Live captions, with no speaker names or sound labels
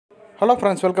Hello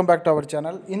friends, welcome back to our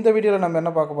channel. இந்த வீடியோவில் நம்ம என்ன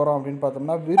பார்க்க போகிறோம் அப்படின்னு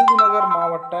பார்த்தோம்னா, விருதுநகர்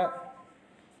மாவட்ட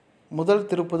முதல்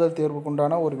திருப்புதல் தேர்வுக்கு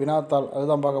உண்டான ஒரு வினாத்தாள்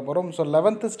அதுதான் பார்க்க போகிறோம். ஸோ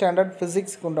 11th ஸ்டாண்டர்ட்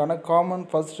ஃபிசிக்ஸ்க்கு உண்டான common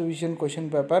first division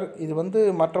question paper.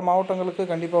 இது மற்ற மாவட்டங்களுக்கு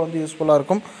கண்டிப்பாக யூஸ்ஃபுல்லாக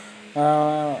இருக்கும்.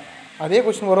 அதே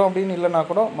கொஷின் வரும் அப்படின்னு இல்லைனா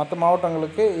கூட மற்ற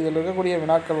மாவட்டங்களுக்கு இதில் இருக்கக்கூடிய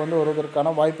வினாக்கள்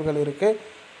வருவதற்கான வாய்ப்புகள் இருக்குது.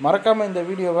 மறக்காமல் இந்த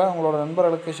வீடியோவை உங்களோட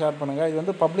நண்பர்களுக்கு ஷேர் பண்ணுங்கள்.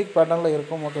 இது பப்ளிக் பேட்டர்னில்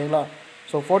இருக்கும், ஓகேங்களா?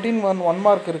 ஸோ 14 1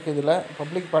 மார்க் இருக்குது, இதில்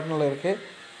பப்ளிக் பேட்டர்னில் இருக்குது,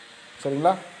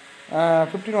 சரிங்களா?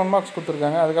 15 1 மார்க்ஸ்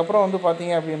கொடுத்துருக்காங்க. அதுக்கப்புறம்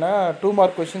பார்த்தீங்க அப்படின்னா 2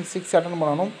 மார்க் கொஷின் 6 அட்டன்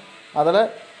பண்ணணும். அதில்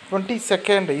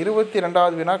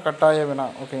 22வது வினா கட்டாய வினா,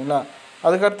 ஓகேங்களா?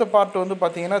 அதுக்கடுத்த பார்ட்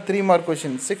பார்த்தீங்கன்னா 3 mark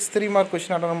question 3 mark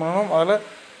question attend பண்ணணும். அதில்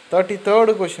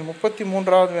 33rd கொஷின்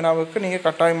 33வது வினாவுக்கு நீங்கள்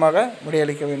கட்டாயமாக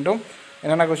விடையளிக்க வேண்டும்.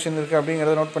 என்னென்ன கொஷின் இருக்குது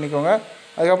அப்படிங்கிறத நோட் பண்ணிக்கோங்க.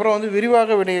 அதுக்கப்புறம்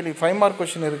விரிவாக விடையளி 5 மார்க்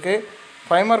கொஷின் இருக்குது.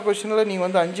 5 மார்க் கொஷினில்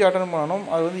நீங்கள் 5 அட்டன் பண்ணணும்.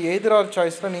 அது எய்தர் ஆர்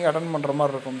சாய்ஸில் நீங்கள் அட்டன் பண்ணுற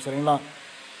மாதிரி இருக்கும், சரிங்களா?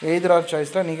 எய்தர் ஆர்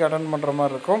சாய்ஸில் நீங்கள் அட்டன் பண்ணுற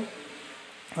மாதிரி இருக்கும்,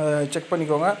 செக்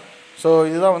பண்ணிக்கோங்க. ஸோ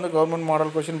இதுதான் government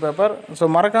model question paper. So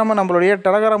மறக்காமல் நம்மளுடைய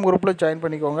டெலகிராம் குரூப்பில் ஜாயின்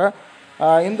பண்ணிக்கோங்க.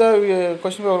 இந்த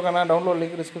கொஷின் பேப்பருக்கான டவுன்லோட்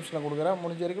லிங்க் டிஸ்கிரிப்ஷனில் கொடுக்குறேன்.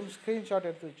 முடிஞ்ச வரைக்கும் ஸ்க்ரீன்ஷாட்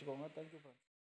எடுத்து வச்சுக்கோங்க. தேங்க்யூ.